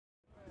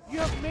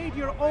made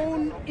your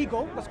own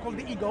ego, that's called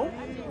the ego,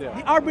 Yeah.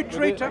 the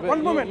arbitrator. But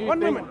One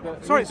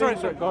moment. Sorry.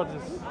 God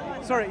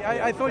is... Sorry,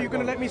 I thought you were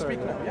going to let me speak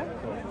now, yeah?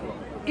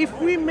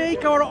 If we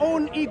make our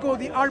own ego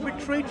the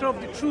arbitrator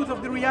of the truth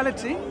of the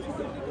reality,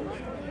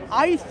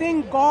 I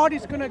think God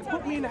is going to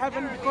put me in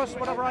heaven because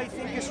whatever I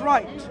think is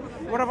right,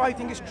 whatever I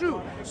think is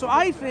true. So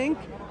I think,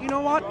 you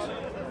know what?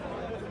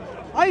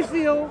 I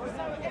feel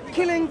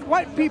killing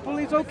white people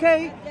is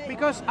okay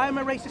because I'm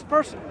a racist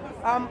person.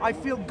 I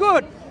feel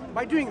good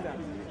by doing that.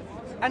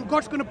 And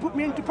God's going to put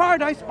me into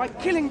paradise by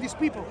killing these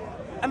people.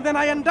 And then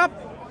I end up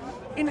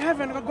in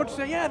heaven and God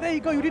say, yeah, there you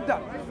go, you did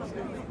that.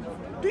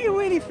 Do you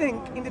really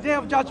think in the day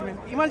of judgment,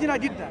 imagine I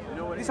did that,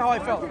 this is how I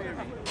felt,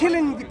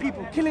 killing the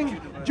people, killing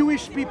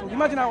Jewish people,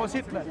 imagine I was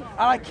Hitler, and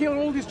I killed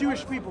all these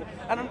Jewish people,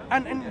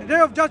 and in the day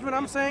of judgment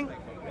I'm saying,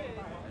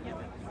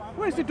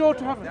 where's the door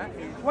to heaven?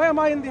 Why am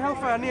I in the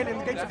hellfire, nearly in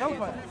the gates of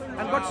hellfire?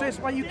 And God says,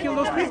 why you kill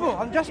those people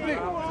unjustly?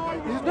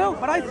 He says, no,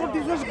 but I thought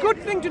this was a good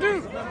thing to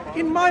do.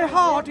 In my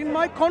heart, in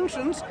my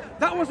conscience,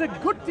 that was a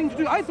good thing to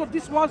do. I thought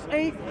this was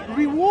a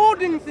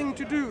rewarding thing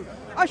to do.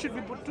 I should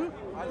be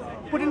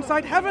put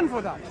inside heaven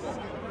for that.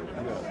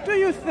 Do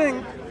you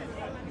think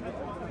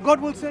God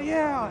will say,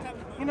 yeah,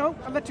 you know,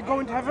 I'll let you go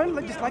into heaven,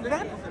 just like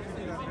that?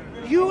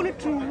 You need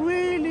to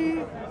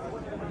really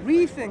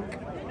rethink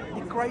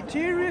the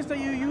criteria that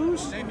you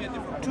use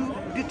to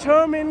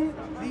determine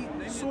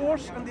the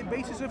source and the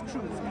basis of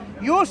truth.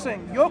 You're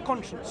saying your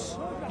conscience,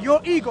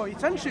 your ego,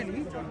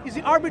 essentially, is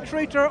the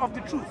arbitrator of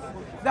the truth.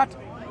 That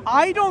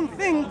I don't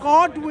think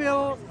God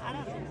will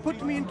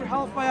put me into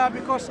hellfire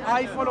because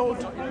I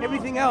followed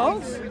everything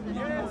else.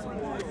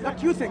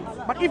 That you think.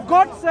 But if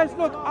God says,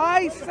 look,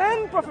 I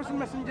send prophets and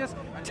messengers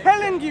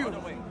telling you,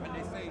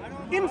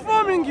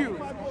 informing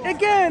you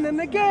again and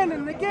again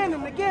and again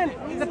and again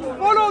that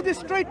follow the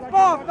straight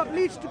path that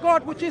leads to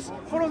God, which is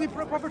follow the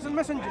prophets and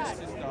messengers.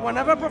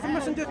 Whenever a prophet and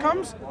messenger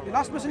comes, the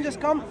last messengers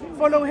come,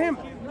 follow him.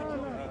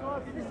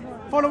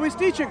 Follow his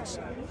teachings.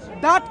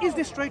 That is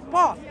the straight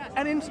path.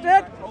 And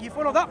instead, you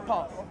follow that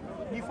path.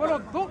 You follow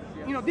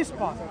this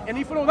path, and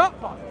you follow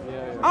that path.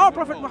 Our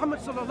Prophet Muhammad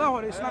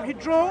sallallahu alaihi wasallam,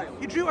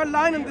 he drew a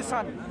line in the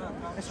sun,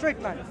 a straight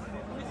line,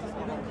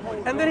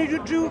 and then he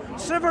drew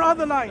several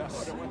other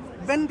lines,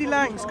 bendy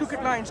lines,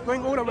 crooked lines,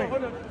 going all the way.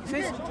 He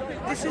says,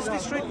 this is the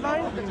straight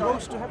line that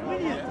goes to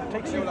heaven. It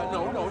takes you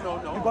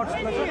to God's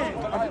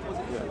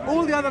pleasure.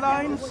 All the other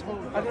lines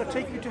are going to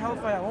take you to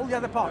hellfire. All the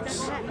other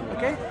parts,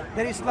 okay?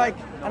 There is like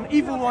an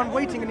evil one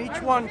waiting in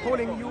each one,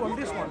 calling you on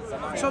this one.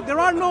 So there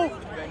are no.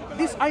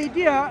 This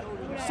idea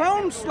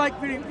sounds like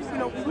very,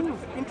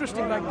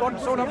 interesting, like God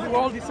so loved the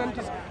world, he sent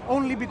his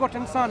only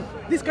begotten son.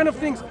 These kind of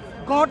things.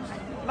 God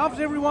loves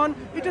everyone.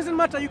 It doesn't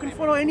matter, you can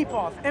follow any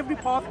path. Every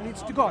path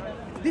leads to God.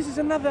 This is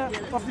another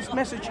of this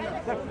message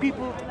that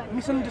people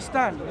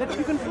misunderstand, that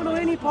you can follow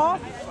any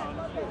path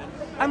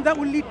and that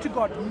will lead to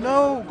God.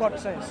 No, God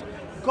says.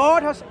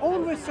 God has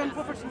always sent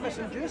prophets and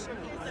messengers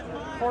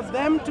for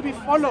them to be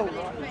followed,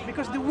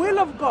 because the will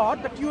of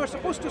God that you are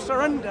supposed to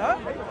surrender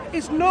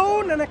is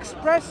known and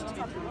expressed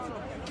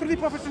through the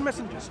prophets and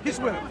messengers, his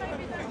will.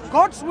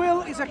 God's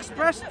will is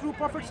expressed through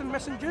prophets and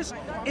messengers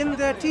in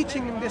their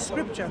teaching, in their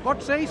scripture.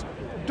 God says,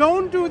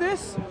 don't do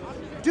this,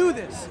 do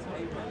this.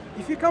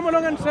 If you come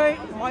along and say,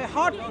 my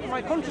heart,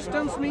 my conscience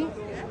tells me,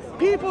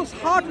 people's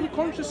heart and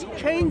conscience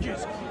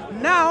changes.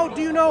 Now,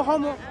 do you know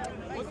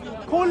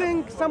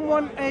calling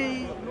someone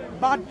a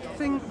bad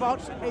thing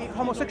about a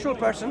homosexual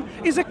person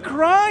is a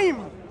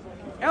crime?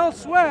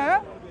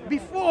 Elsewhere,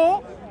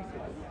 before,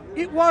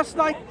 it was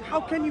like, how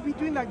can you be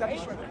doing like that?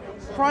 It's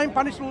crime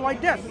punishable by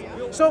death.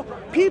 So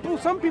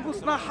some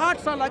people's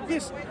hearts are like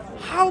this.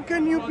 How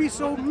can you be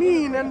so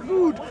mean and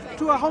rude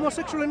to a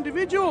homosexual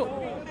individual?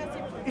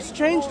 It's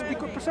changed the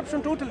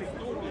perception totally.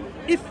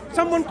 If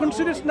someone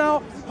considers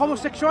now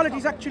homosexuality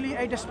is actually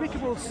a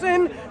despicable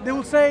sin, they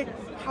will say,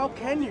 how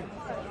can you?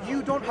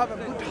 You don't have a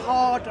good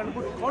heart and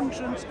good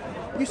conscience.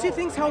 You see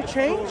things how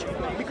change?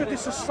 Because the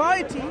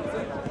society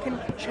can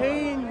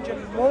change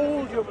and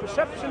mold your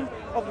perception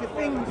of the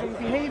things and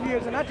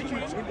behaviors and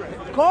attitudes.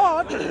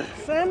 God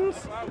sends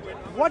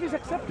what is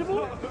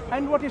acceptable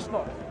and what is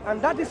not.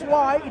 And that is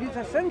why it is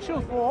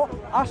essential for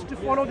us to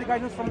follow the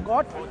guidance from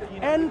God.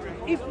 And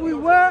if we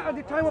were at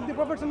the time of the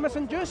prophets and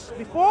messengers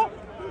before,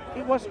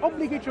 it was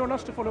obligatory on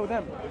us to follow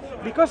them.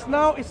 Because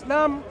now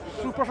Islam,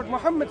 through Prophet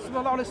Muhammad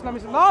sallallahu alaihi wasallam,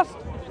 is last,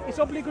 it's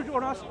obligatory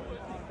on us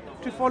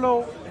to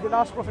follow the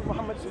last Prophet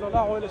Muhammad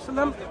sallallahu alaihi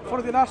wasallam,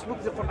 follow the last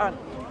book, the Quran.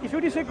 If you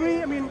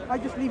disagree, I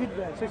just leave it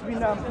there. So it's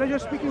been a pleasure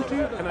speaking to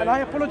you, and I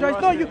apologize.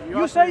 No,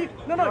 you say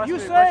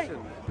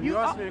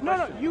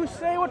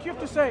what you have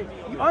to say.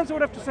 You answer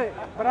what I have to say.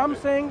 But I'm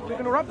saying we're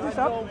going to wrap this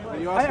up.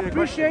 I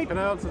appreciate. Can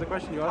I answer the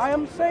question you asked? I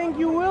am saying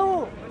you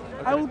will.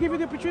 I will give you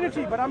the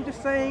opportunity, but I'm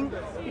just saying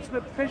it's a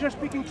pleasure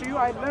speaking to you.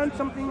 I learned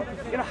something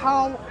in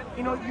how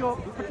your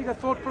particular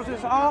thought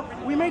processes are.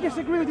 We may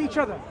disagree with each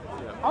other.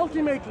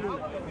 Ultimately,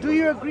 do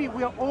you agree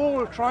we are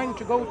all trying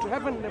to go to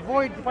heaven and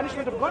avoid the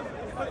punishment of God?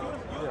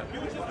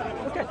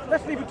 Yeah. Okay.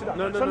 let's leave it to that.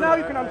 No, so now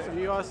you can answer.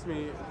 You asked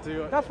me,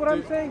 That's what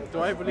I'm saying.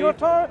 Do I believe... Your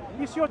turn,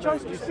 it's your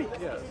chance to speak.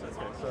 Yes,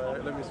 okay, so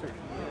let me speak.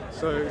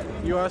 So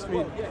you asked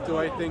me, do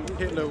I think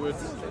Hitler would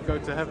go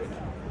to heaven?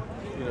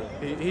 You know,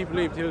 he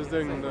believed he was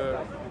doing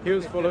he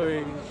was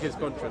following his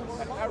conscience,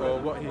 or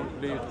what he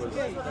believed was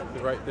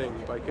the right thing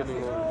by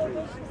killing all the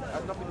Jews.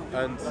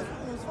 And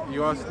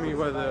you asked me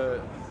whether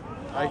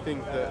I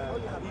think that,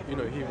 you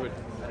know, he would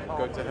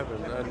go to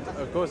heaven, and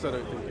of course I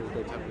don't think he would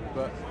go to heaven,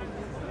 but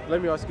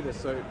let me ask you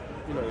this, so,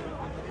 you know,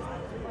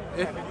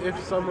 if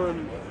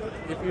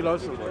you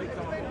love someone,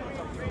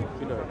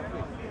 you know,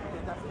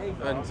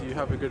 and you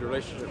have a good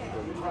relationship with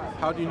them,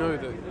 how do you know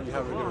that you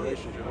have a good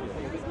relationship with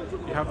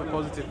them? You have a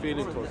positive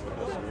feeling towards the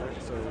person,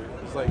 right? So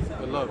it's like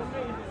a love,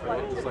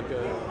 right? It's like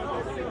a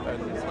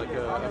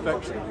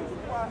affection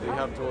that you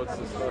have towards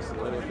this person,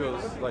 and it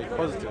feels like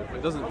positive.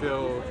 It doesn't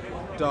feel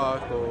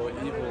dark or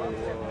evil or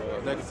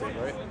negative,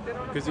 right?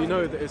 Because you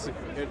know that it's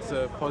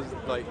a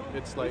positive, like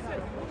it's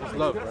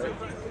love, right?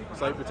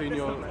 It's like between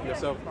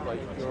yourself,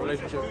 like your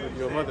relationship with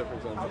your mother, for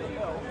example.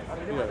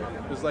 You know,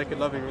 there's like a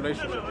loving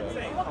relationship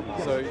there.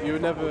 So you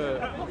would never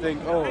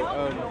think,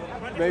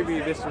 maybe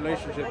this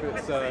relationship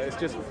it's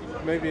just,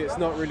 maybe it's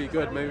not really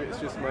good. Maybe it's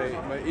just my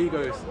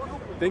ego's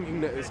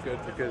thinking that it's good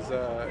because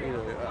you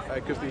know,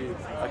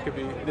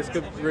 this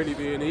could really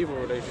be an evil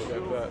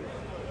relationship. But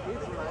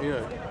you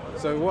know,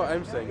 so what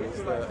I'm saying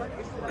is that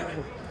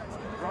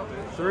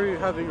through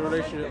having a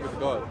relationship with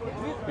God,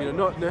 you know,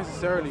 not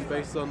necessarily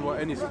based on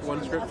what any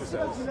one scripture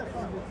says,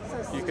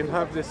 you can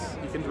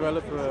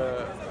develop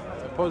a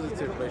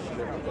positive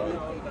relationship with God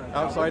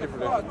outside of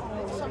religion.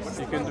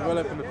 You can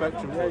develop an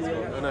affection towards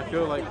God, and I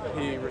feel like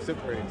He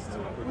reciprocates.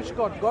 Which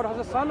God? God has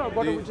a son, or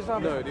God which is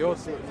Son? No, the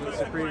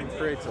Supreme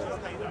Creator.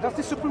 Does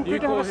the Supreme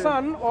Creator have a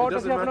son, or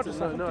does he have not a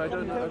son? No, I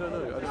don't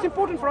know. It's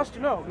important for us to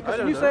know, because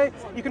you say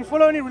you can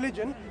follow any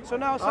religion, so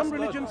now some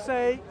religions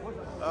say,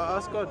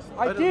 ask God.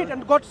 I did,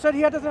 and God said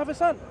He doesn't have a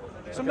son.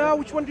 So now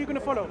which one are you going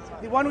to follow?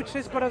 The one which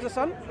says God has a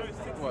son?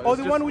 Or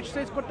the one which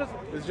says God doesn't?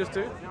 It's just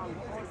two?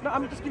 No,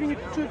 I'm just giving you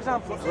two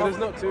examples. Well, there's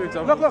not two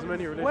examples, Look, there's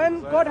many religions.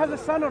 when God has a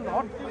son or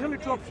not, there's only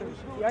two options.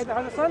 He either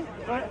has a son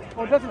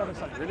or doesn't have a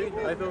son. Really?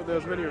 I thought there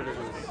was many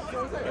religions.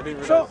 I didn't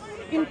realize. So,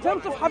 in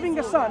terms of having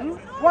a son,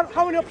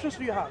 how many options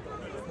do you have?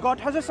 God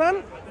has a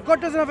son,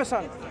 God doesn't have a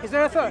son. Is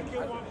there a third?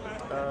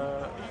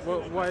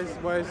 Well,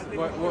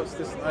 what's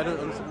this? I don't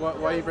understand.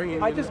 Why are you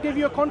bringing? I just gave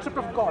you a concept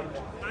of God,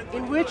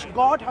 in which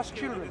God has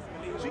children.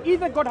 So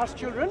either God has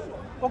children,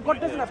 or God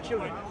doesn't have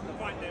children.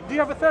 Do you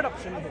have a third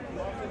option here?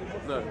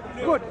 No.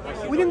 Good.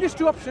 Within these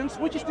two options,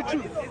 which is the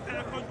truth?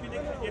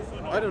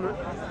 I don't know.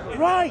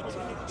 Right.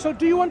 So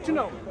do you want to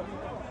know?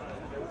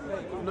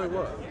 No,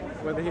 what?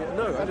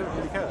 No, I don't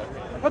really care.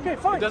 Okay,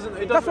 fine. It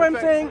doesn't That's why I'm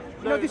affect, saying,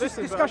 no, this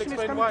listen, discussion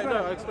is coming to an end.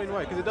 I'll explain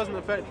why. Because it doesn't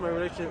affect my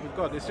relationship with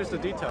God. It's just a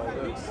detail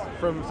that's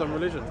from some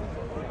religion.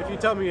 If you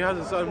tell me he has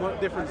a son, what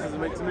difference does it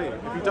make to me?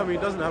 If you tell me he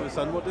doesn't have a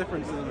son, what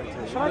difference does it make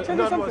to me? Shall I tell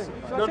you something?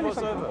 None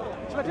whatsoever.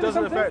 It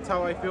doesn't affect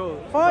how I feel.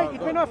 Fine,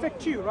 it may not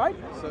affect you, right?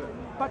 So,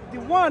 but the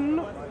one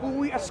who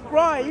we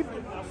ascribe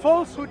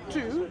falsehood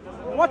to,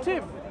 what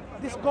if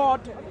this God,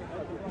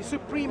 the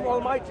Supreme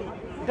Almighty,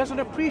 doesn't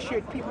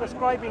appreciate people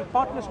ascribing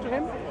partners to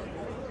Him?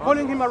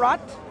 Calling Him a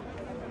rat,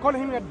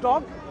 calling Him a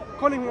dog,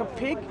 calling Him a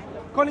pig,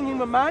 calling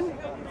Him a man?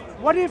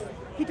 What if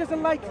He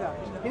doesn't like that?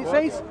 He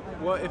says...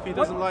 What if He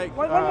doesn't like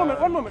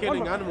one moment,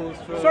 killing animals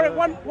for... Sorry,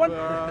 one moment.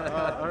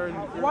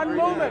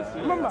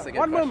 Remember,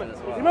 one moment.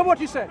 Remember what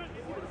you said.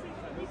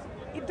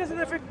 It doesn't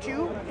affect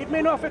you, it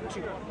may not affect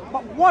you.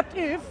 But what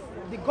if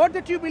the God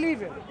that you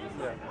believe in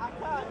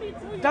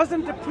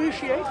doesn't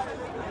appreciate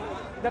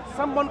that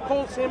someone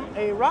calls him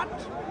a rat,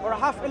 or a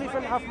half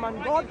elephant, half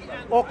man God,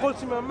 or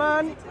calls him a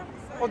man,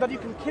 or that you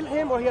can kill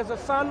him, or he has a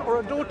son or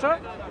a daughter?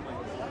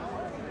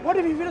 What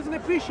if he doesn't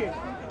appreciate?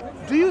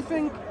 Do you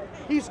think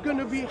He's going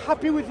to be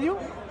happy with you?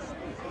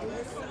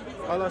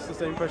 I'll ask the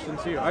same question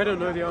to you. I don't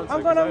know the answer.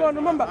 I'm going.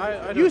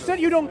 Remember, you said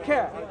you don't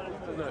care.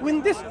 No.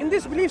 In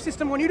this belief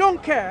system, when you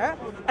don't care,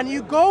 and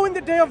you go in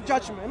the day of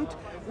judgment,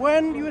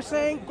 when you're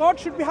saying, God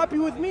should be happy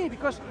with me,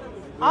 because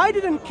I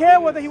didn't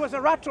care whether he was a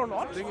rat or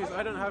not. The thing is,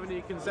 I don't have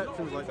any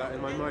conceptions like that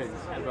in my mind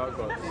about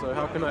God, so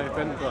how can I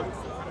offend God?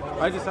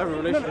 I just have a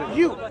relationship. No,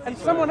 you and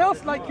someone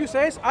else like you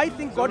says, I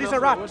think God is a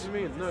rat. What do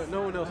you mean?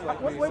 No one else like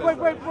me Wait.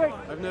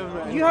 I've never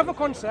met anyone. You have a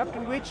concept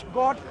in which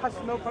God has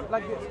no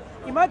like this.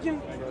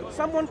 Imagine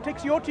someone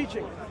takes your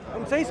teaching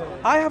and says,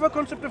 I have a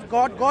concept of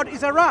God. God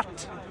is a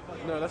rat.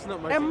 No, that's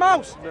not my A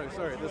mouse. No,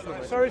 sorry, that's not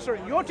my Sorry.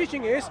 Your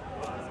teaching is,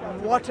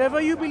 whatever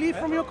you believe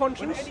from your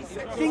conscience,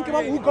 think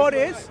about who God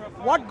is,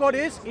 what God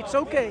is, it's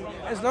okay.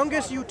 As long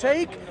as you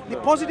take the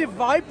positive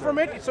vibe from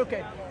it, it's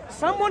okay.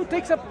 Someone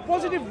takes a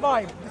positive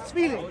vibe, this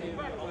feeling,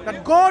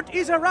 that God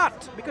is a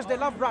rat, because they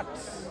love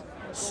rats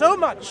so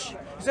much.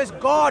 He says,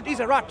 God is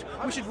a rat,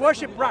 we should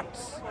worship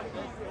rats.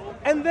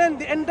 And then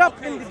they end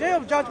up in the day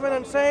of judgment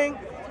and saying,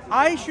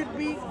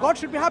 God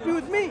should be happy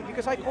with me,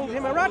 because I called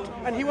him a rat,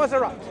 and he was a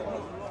rat.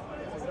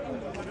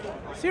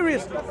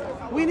 Seriously,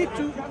 we need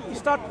to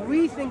start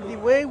rethink the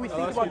way we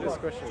think about God. I'll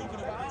ask you this question.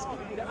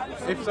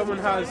 if someone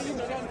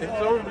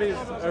believes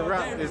a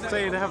rat is,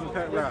 say they have a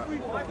pet rat,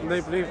 and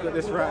they believe that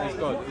this rat is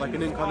God, like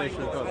an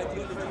incarnation of God,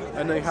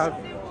 and they have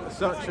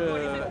such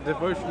a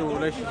devotional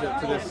relationship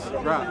to this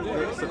rat,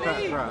 it's a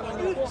pet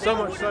rat, so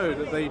much so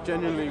that they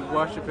genuinely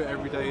worship it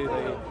every day.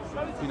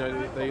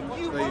 They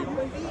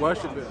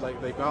worship it, like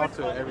they bow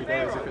to it every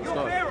day as if it's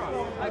God.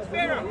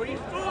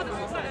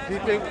 Do you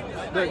think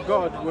that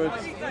God would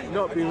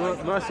not be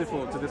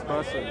merciful to this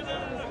person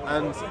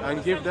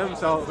and give them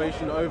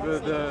salvation over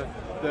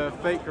the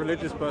fake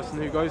religious person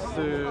who goes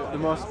to the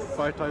mosque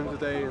 5 times a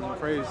day and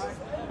prays,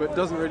 but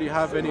doesn't really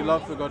have any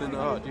love for God in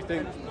their heart? Do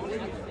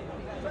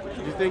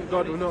you think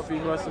God will not be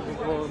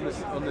merciful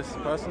on this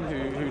person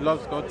who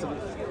loves God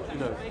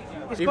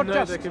even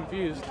though they're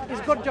confused? Is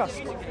God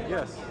just?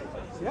 Yes.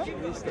 Yeah?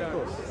 Of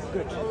course.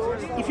 Good.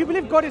 If you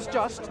believe God is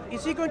just,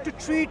 is he going to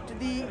treat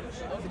the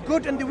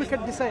good and the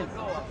wicked the same?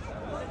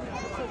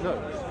 No.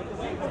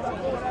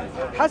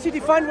 Has he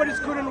defined what is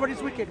good and what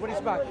is wicked, what is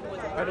bad?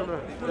 I don't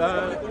know.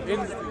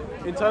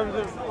 In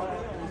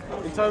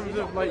terms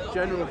of like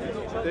general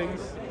things,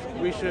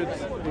 we should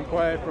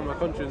inquire from our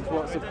conscience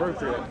what's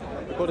appropriate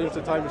according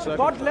to time and circumstance.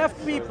 God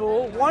left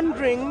people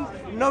wondering,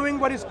 knowing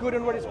what is good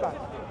and what is bad,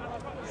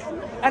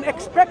 and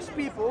expects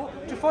people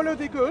to follow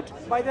the good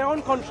by their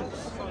own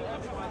conscience,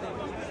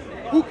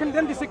 who can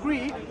then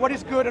disagree what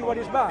is good and what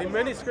is bad. In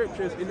many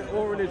scriptures, in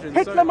all religions,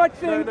 Hitler might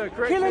think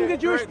killing the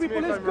Jewish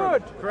people is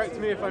good. Correct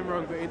me if I'm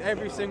wrong, but in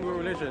every single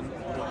religion,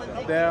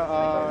 there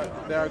are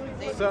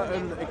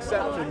certain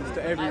exceptions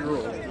to every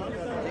rule.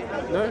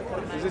 No?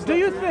 Do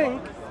you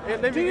think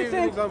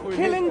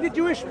killing the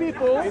Jewish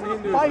people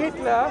by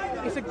Hitler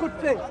is a good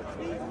thing?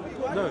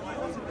 No.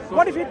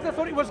 What if Hitler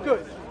thought it was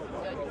good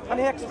and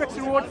he expects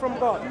reward from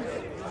God?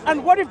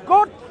 And what if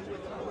God,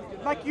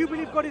 like you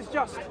believe God is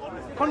just,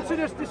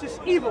 considers this is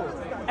evil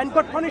and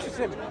God punishes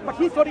him, but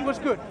he thought it was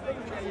good?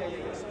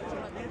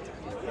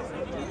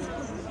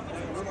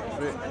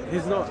 But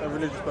he's not a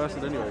religious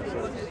person anyway.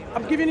 So.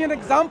 I'm giving you an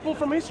example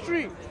from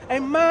history. A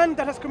man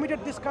that has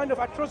committed this kind of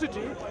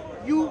atrocity,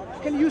 you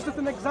can use it as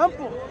an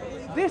example.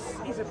 This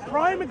is a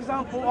prime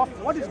example of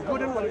what is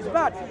good and what is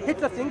bad.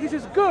 Hitler thinks this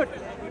is good.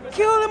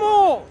 Kill them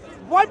all!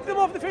 Wipe them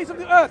off the face of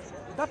the earth!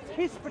 That's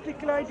his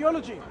particular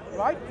ideology,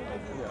 right?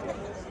 Yeah.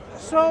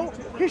 So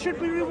he should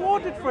be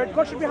rewarded for it.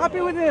 God should be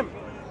happy with him.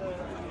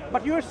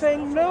 But you're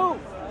saying no.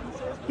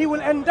 He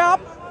will end up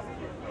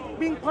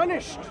being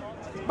punished.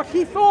 But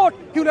he thought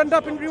he will end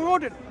up being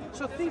rewarded.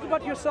 So think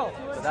about yourself.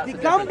 The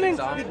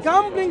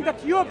gambling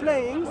that you're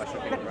playing,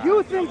 that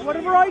you think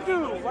whatever I do,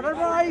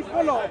 whatever I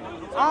follow,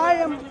 I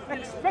am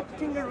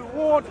expecting a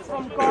reward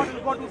from God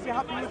and God will be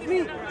happy with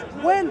me.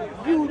 When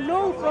you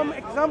know from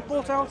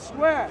examples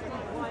elsewhere,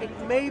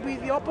 it may be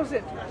the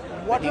opposite.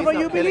 Whatever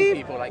you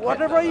believe,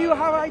 whatever you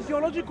have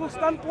ideological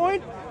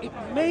standpoint, it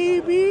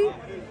may be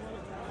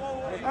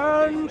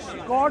and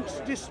God's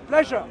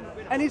displeasure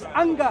and his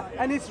anger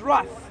and his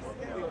wrath.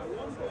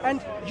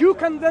 And you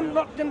can then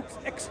not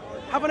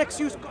have an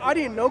excuse. I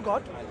didn't know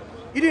God.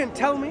 You didn't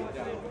tell me.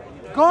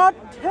 God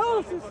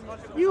tells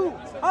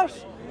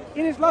us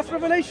in his last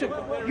revelation.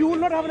 You will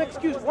not have an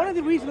excuse. One of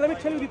the reasons, let me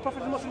tell you, the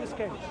Prophet and Muslims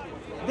came.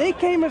 They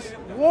came as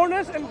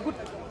warners and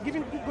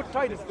giving good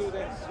tidings.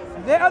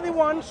 They are the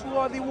ones who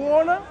are the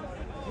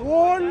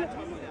warn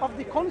of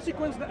the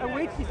consequence that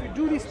awaits if you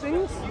do these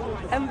things,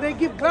 and they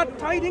give glad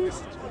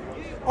tidings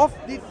of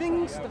the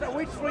things that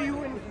awaits for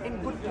you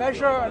in good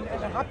pleasure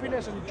and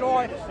happiness and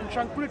joy and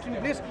tranquility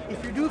and bliss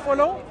if you do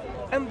follow,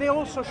 and they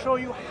also show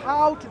you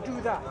how to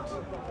do that.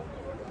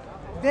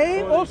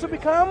 They also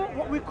become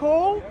what we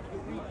call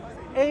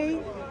a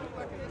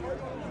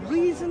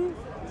reason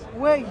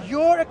where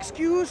your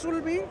excuse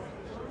will be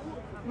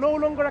no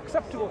longer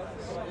acceptable.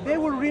 They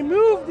will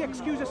remove the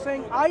excuses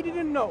saying, I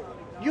didn't know,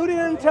 you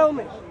didn't tell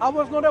me, I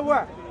was not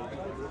aware.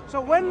 So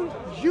when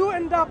you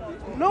end up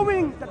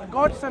knowing that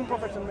God sent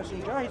prophets and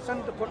messenger, he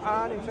sent the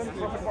Quran, he sent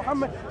Prophet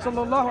Muhammad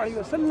sallallahu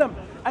alaihi wasallam,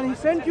 and he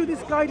sent you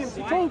this guidance,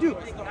 he told you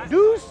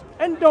do's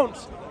and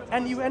don'ts,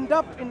 and you end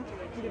up in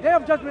the day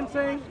of judgment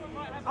saying,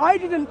 I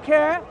didn't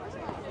care,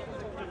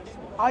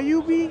 are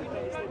you be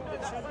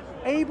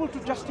able to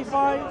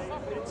justify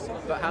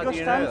but how your do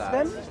you stance know that?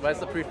 then? Where's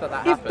the proof that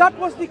happened? If that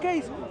was the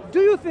case, do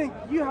you think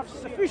you have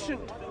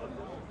sufficient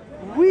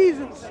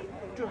reasons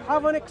to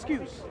have an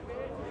excuse?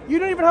 You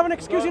don't even have an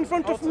excuse in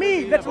front of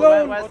me, let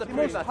alone where's the the proof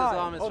Most that High.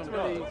 Islam is from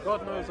God?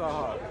 God knows our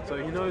heart, so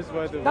he knows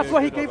where the That's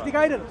why he gave the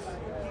guidance.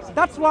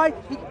 That's why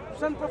he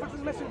sent prophets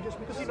and messengers,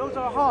 because he knows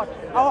our heart.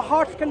 Our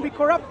hearts can be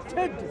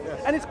corrupted,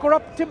 and it's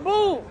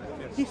corruptible.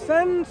 He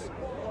sends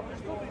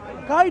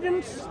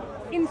guidance,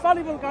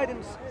 infallible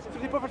guidance, to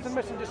the prophets and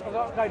messengers for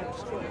guidance.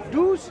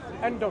 Do's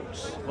and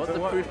don'ts. What's the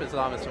proof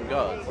Islam is from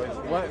God?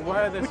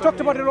 Why are there We so talked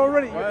many, about it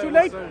already. why You're are too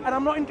there late, so- and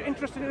I'm not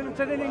interested in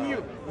entertaining you.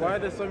 Why are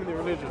there so many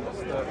religions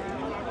that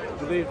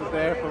believe that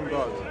they're from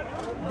God?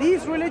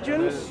 These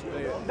religions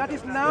that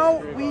is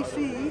now we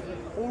see,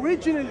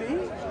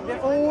 originally,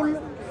 they're all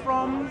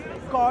from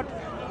God,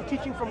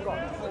 teaching from God.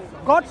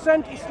 God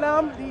sent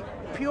Islam, the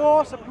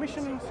pure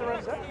submission and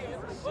surrender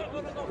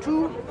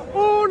to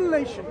all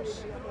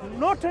nations.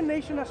 Not a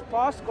nation has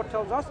passed, God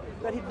tells us,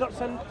 that He did not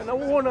send an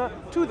honor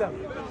to them.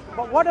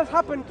 But what has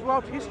happened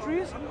throughout history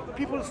is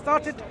people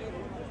started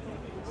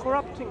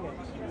corrupting it,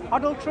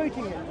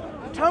 adulterating it,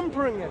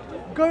 tampering it,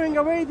 going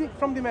away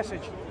from the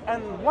message.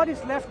 And what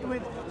is left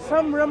with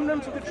some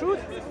remnants of the truth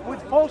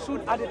with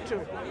falsehood added to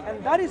it.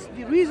 And that is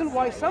the reason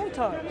why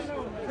sometimes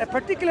a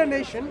particular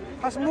nation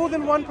has more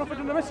than one prophet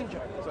and a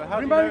messenger. So how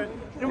do you know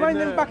Remind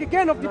them back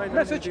again of the 900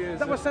 message years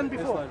that was of sent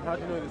before. Islam, how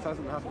do you know this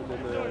hasn't happened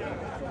in the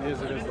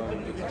years of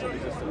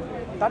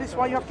Islam? That is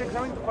why you have to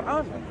examine the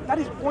Quran. That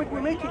is the point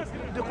we're making.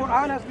 The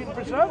Quran has been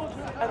preserved,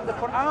 and the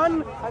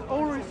Quran has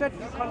already said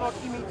you cannot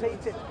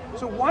imitate it.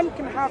 So one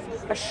can have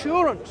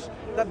assurance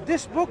that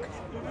this book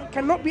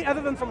cannot be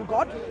other than from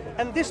God,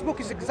 and this book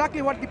is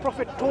exactly what the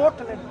Prophet taught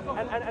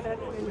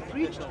and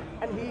preached,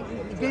 and he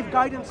gave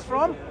guidance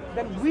from.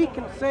 Then we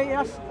can say,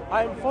 yes,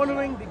 I am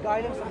following the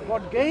guidance that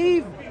God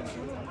gave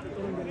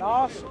in the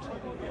last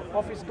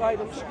of His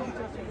guidance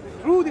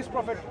through this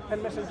Prophet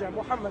and Messenger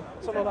Muhammad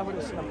sallallahu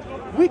alaihi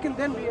wasallam. We can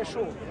then be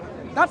assured.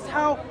 That's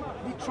how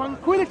the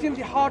tranquility in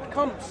the heart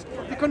comes.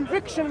 The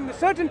conviction and the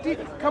certainty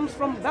comes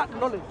from that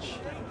knowledge.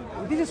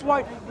 And this is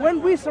why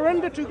when we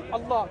surrender to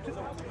Allah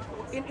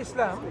in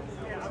Islam,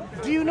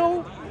 do you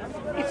know,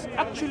 it's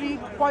actually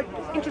quite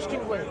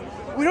interesting way.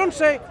 We don't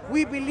say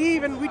we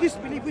believe and we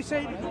disbelieve. We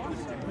say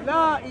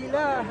La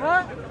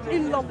ilaha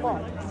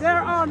illallah.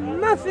 There are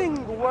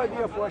nothing worthy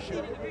of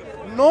worship.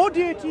 No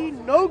deity,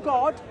 no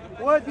God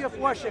worthy of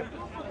worship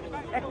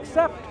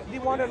except the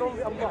one and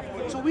only Allah.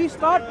 So we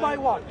start by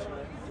what?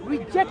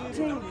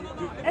 Rejecting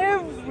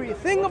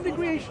everything of the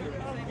creation.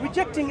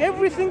 Rejecting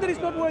everything that is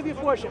not worthy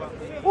of worship.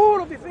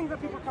 All of the things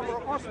that people come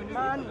across,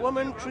 man,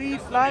 woman, tree,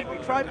 flag,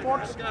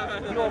 tripods,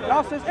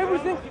 glasses,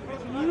 everything,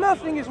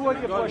 nothing is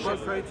worthy of worship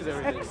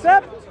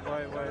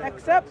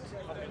except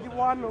the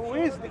one who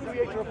is the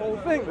creator of all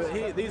things.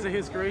 But these are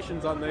His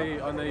creations, aren't they?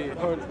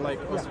 Like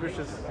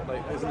auspicious?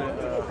 Like, isn't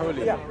it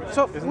holy? Yeah.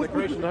 So isn't the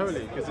creation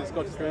holy? Because it's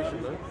God's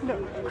creation, no?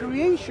 No,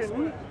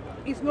 creation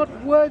is not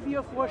worthy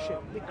of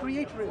worship. The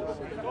creator is.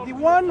 The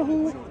one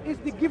who is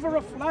the giver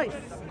of life,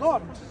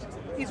 God,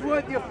 is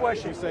worthy of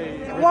worship.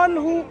 The one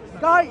who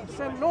guides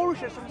and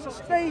nourishes and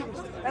sustains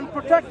and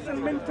protects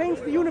and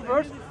maintains the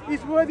universe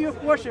is worthy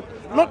of worship.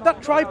 Not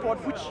that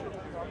tripod which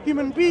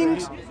human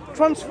beings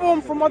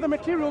transform from other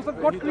materials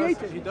that God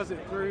created. He does it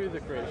through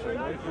the creation,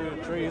 right? Through the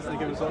trees, they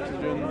give us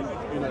oxygen,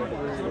 through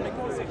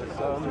the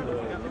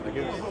sun, they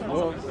give us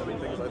warmth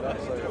and things like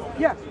that. So.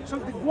 Yeah, so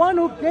the one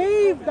who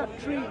gave that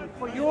tree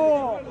for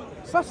your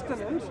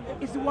sustenance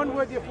is the one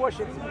worthy of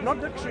worship, not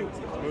the tree.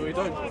 But we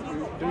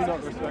do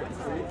not respect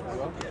the tree as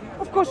well?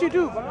 Of course you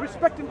do, but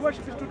respect and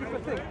worship is two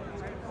different things.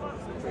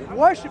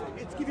 Worship,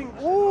 it's giving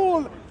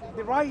all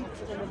the right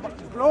and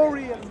the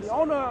glory and the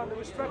honor and the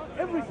respect,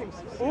 everything,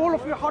 all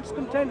of your heart's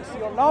contents,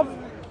 your love,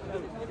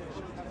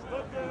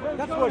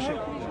 that's worship.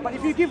 But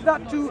if you give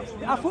that to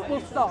a football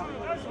star,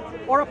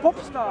 or a pop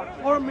star,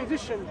 or a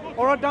musician,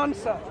 or a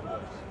dancer,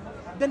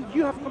 then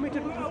you have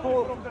committed what we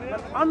call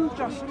an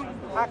unjust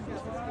act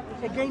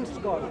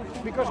against God,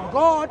 because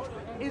God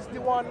is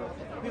the one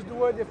who is the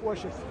worthy of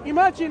worship.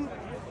 Imagine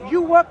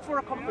you work for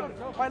a company,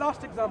 my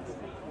last example.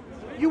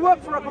 You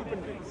work for a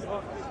company,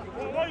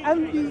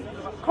 and the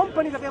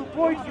company that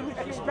employed you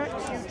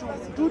expects you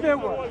to do their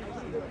work,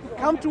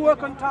 come to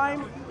work on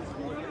time,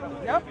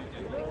 yep,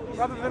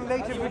 rather than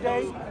late every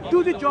day,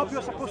 do the job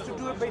you're supposed to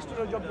do based on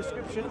your job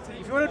description.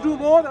 If you want to do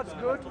more, that's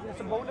good, it's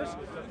a bonus,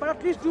 but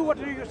at least do what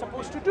you're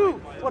supposed to do,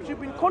 what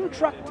you've been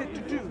contracted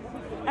to do.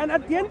 And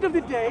at the end of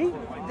the day,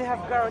 they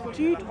have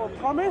guaranteed or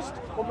promised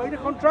or made a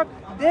contract,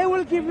 they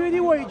will give you the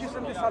wages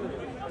and the salary.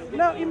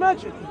 Now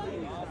imagine,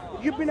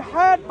 you've been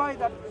hired by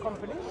that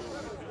company,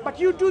 but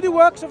you do the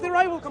works of the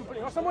rival company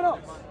or someone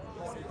else.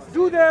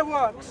 Do their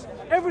works.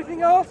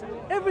 Everything else,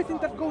 everything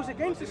that goes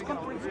against this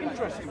company's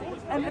interest.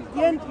 And at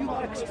the end, you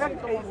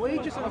expect a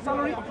wages and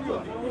salary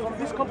from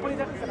this company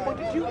that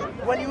appointed you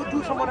when you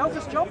do someone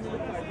else's job.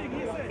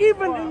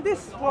 Even in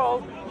this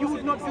world, you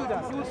would not do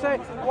that. You would say,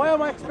 why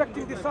am I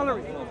expecting this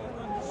salary?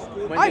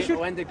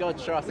 When did God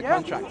show us a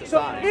contract to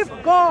sign? So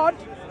if God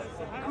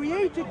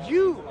created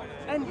you,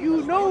 and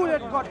you know that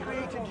God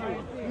created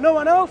you, no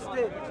one else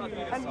did,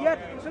 and yet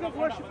instead of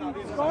worshipping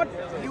God,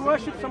 you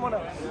worship someone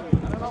else.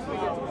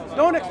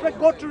 Don't expect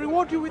God to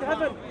reward you with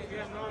heaven.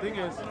 The thing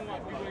is,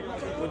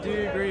 well, do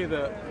you agree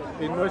that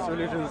in most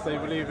religions they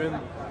believe in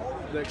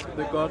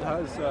that God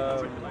has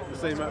the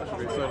same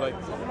attributes? So like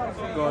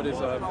God is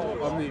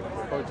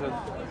omnipotent,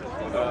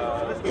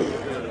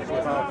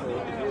 powerful,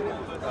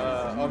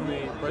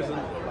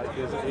 omnipresent, like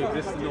he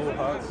exists in all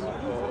parts of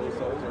all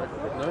souls,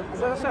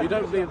 right? No? You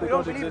don't believe that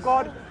God exists?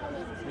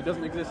 He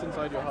doesn't exist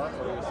inside your heart?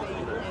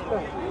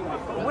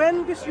 Or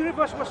when this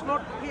universe was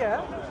not here,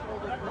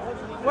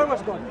 where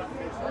was God?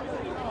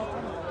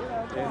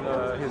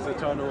 In his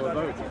eternal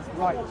abode.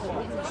 Right.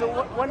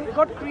 So when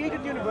God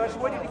created the universe,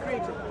 where did He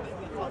create it?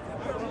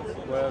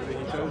 wherever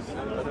he chose. I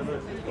don't know.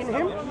 In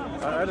him?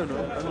 I don't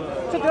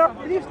know. So there are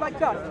beliefs like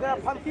that. There are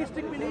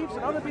pantheistic beliefs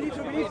and other beliefs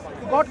who believe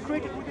God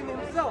created within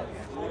himself.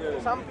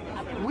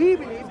 We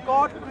believe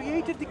God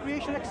created the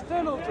creation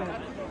external to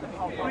him.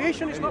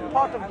 Creation is not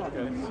part of God.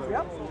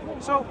 Yeah?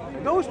 So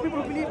those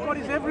people who believe God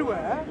is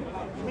everywhere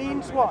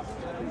means what?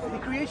 The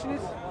creation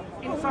is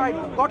inside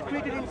him. God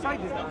created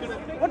inside him.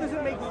 What does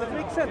it make? Does it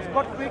make sense?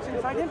 God creates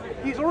inside him.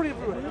 He's already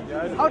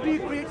everywhere. How do you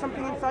create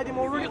something inside him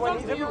already when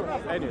he's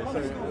everywhere? Anyway, so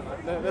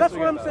that's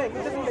what I'm saying.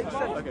 It doesn't make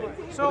sense. Okay.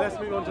 So let's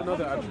move on to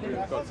another attribute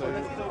of God. So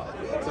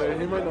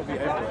he might not be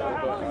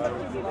everywhere,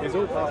 but he's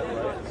all powerful,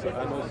 right? So,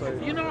 and also,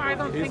 I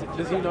don't think.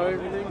 Does he know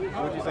everything?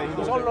 Would you say he knows?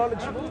 he's all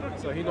knowledgeable.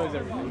 So he knows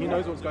everything. He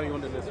knows what's going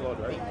on in this world,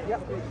 right? Yeah.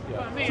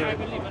 I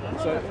believe in it.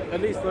 So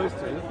at least those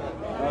two,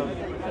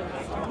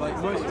 like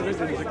most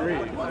religions agree,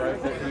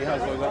 right, that he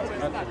has those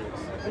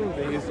attributes.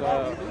 That he's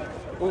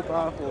all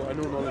powerful and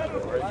all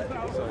knowledgeable, right?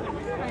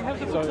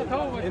 So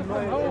in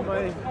my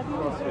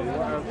philosophy,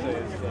 what I would say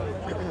is that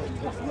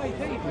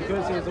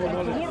because he is all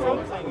knowledgeable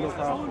and all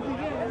powerful,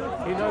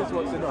 he knows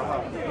what's in our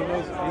heart. He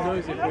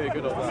knows if we're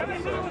good or bad.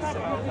 So,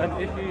 and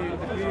if you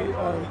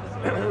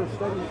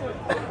study,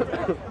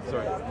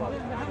 sorry.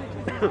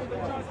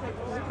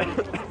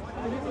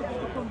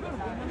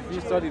 If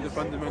you study the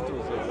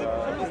fundamentals of all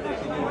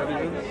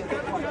religions,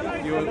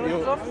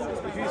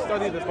 if you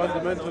study the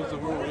fundamentals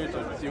of all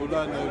religions, you'll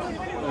learn those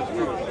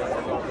truths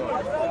about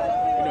God.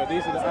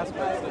 These are the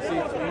aspects that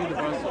seem to be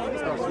universal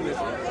across religions.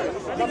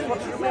 That's what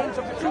remains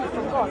of the truth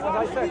from God, as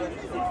I said.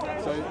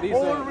 So these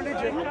all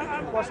religion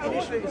was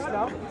initially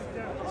Islam.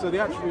 So the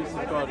attributes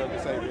of God are the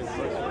same in most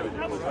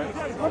religions,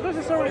 right? Not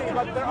necessarily,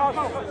 but there are a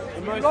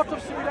lot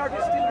of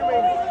similarities still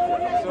remaining.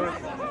 So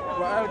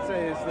what I would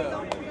say is that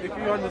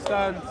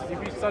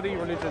if you study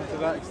religion to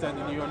that extent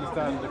and you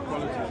understand the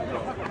qualities of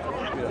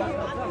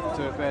God,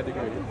 to a fair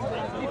degree,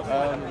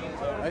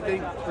 I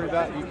think through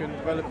that you can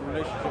develop a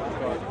relationship with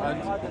God,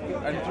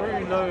 and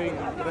through knowing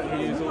that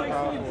He is all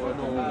powerful and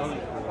all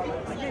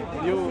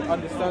knowledgeable, you'll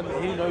understand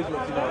that He knows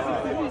what's in your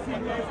heart.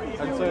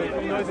 And so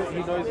if you know that He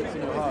knows what's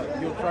in your heart,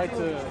 you'll try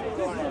to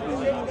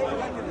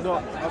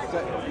not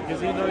upset Him,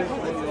 because He knows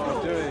what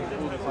you're doing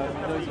all the time.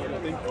 He knows what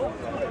you're thinking all the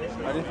time.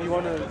 And if you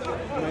want to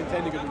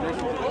maintain a good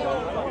relationship with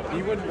God,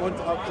 you wouldn't want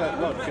to upset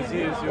God, because He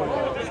is your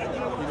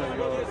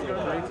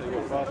creator,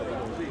 your father.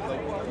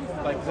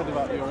 Like you said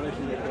about your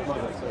relationship with your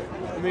mother. So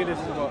for me, this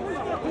is what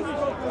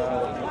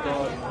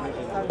God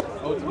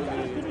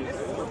ultimately is.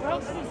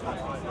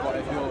 What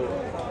I feel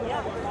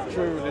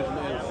true religion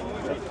is.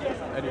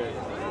 Anyway,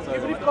 so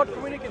even if God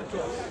communicated to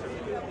us,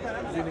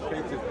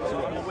 communicated to us.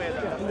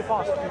 Yeah, in the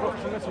past, in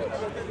prophecy messages.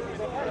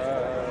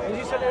 As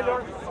you said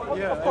earlier,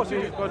 Yeah, of course,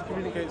 God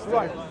communicates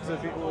to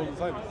people all the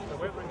time.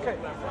 Okay.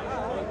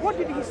 What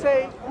did He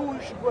say who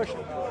you should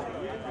worship?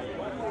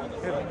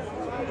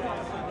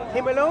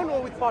 Him alone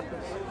or with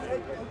partners?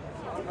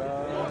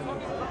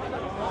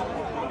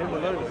 Him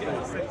alone.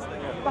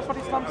 That's what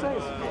Islam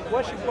says.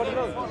 Worship God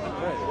alone.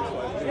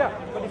 Yeah,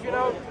 but if you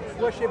now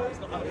worship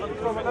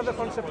from another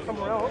concept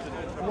somewhere else,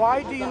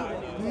 why do you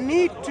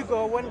need to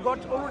go when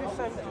God already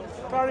sent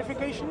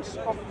clarifications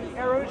of the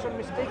errors and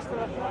mistakes that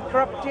are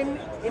corrupting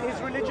in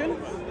His religion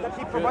that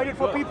He provided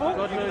for people?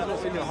 God knows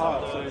what's in your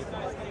heart, so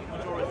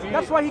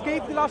that's why He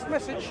gave the last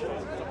message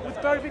with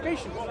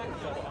clarification.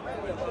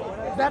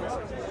 That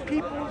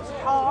people's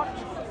heart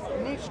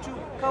needs to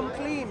come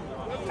clean.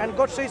 And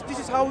God says this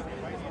is how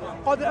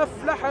قَدْ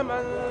أَفْلَحَ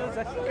مَنْ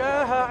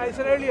زَكَّاهَا. I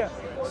said earlier,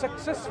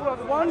 successful are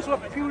the ones who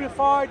have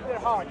purified their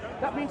heart.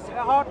 That means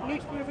the heart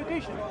needs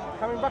purification.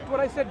 Coming back to what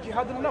I said,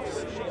 jihad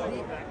al-nafs,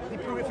 the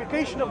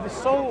purification of the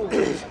soul,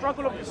 the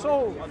struggle of the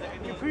soul.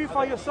 You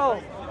purify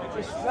yourself.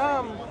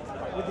 Islam,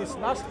 with this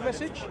last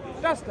message,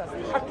 does that.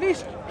 At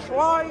least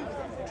try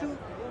to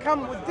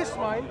come with this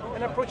mind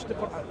and approach the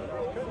Quran.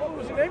 What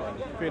was your name?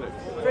 Felix.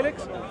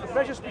 Felix,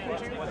 pleasure speaking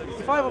to you.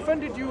 If I have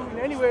offended you in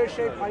any way or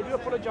shape, I do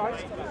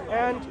apologize.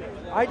 And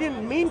I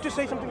didn't mean to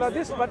say something like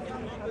this, but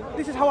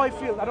this is how I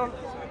feel.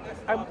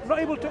 I'm not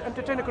able to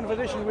entertain a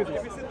conversation with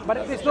you.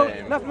 But there's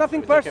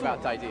nothing personal.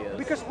 About ideas.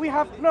 Because we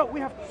have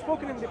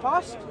spoken in the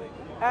past,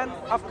 and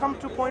I've come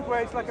to a point where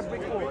it's like a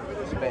brick wall.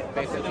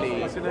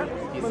 Basically,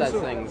 he says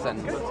things,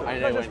 and I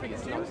know when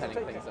he's not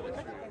telling things that are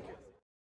true.